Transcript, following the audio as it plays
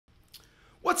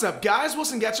What's up, guys?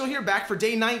 Wilson Getchell here, back for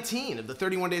day 19 of the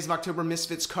 31 Days of October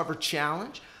Misfits cover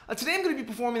challenge. Today I'm going to be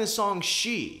performing the song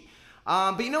She.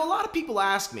 But you know, a lot of people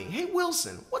ask me, hey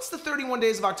Wilson, what's the 31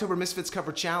 Days of October Misfits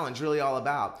cover challenge really all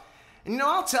about? And you know,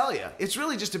 I'll tell you, it's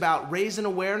really just about raising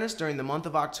awareness during the month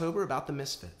of October about the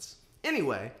Misfits.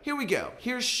 Anyway, here we go.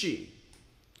 Here's She.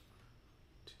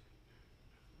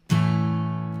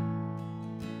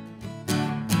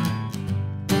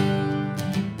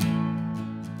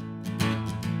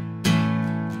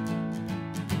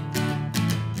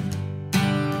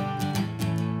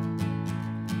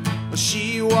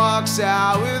 She walks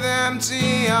out with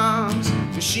empty arms,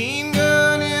 machine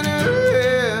gun in her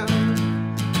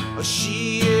hand.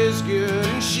 She is good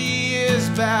and she is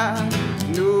bad,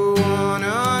 no one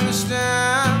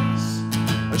understands.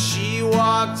 She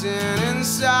walked in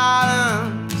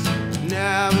silence,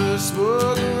 never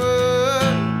spoke a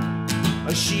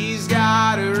word. She's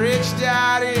got a rich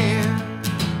daddy,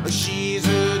 she's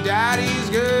her daddy's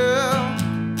girl.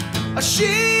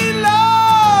 She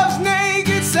loves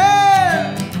naked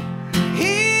sex.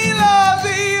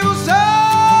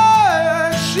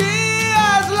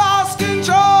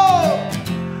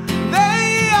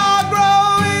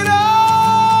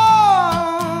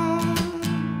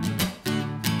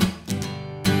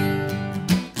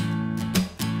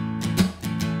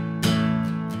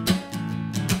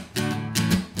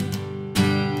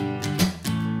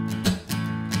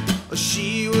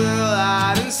 She will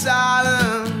hide in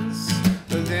silence,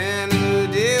 then her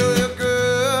day will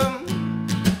come.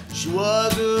 She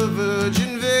was a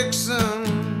virgin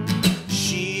vixen,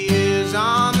 she is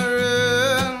on the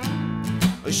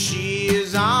run. She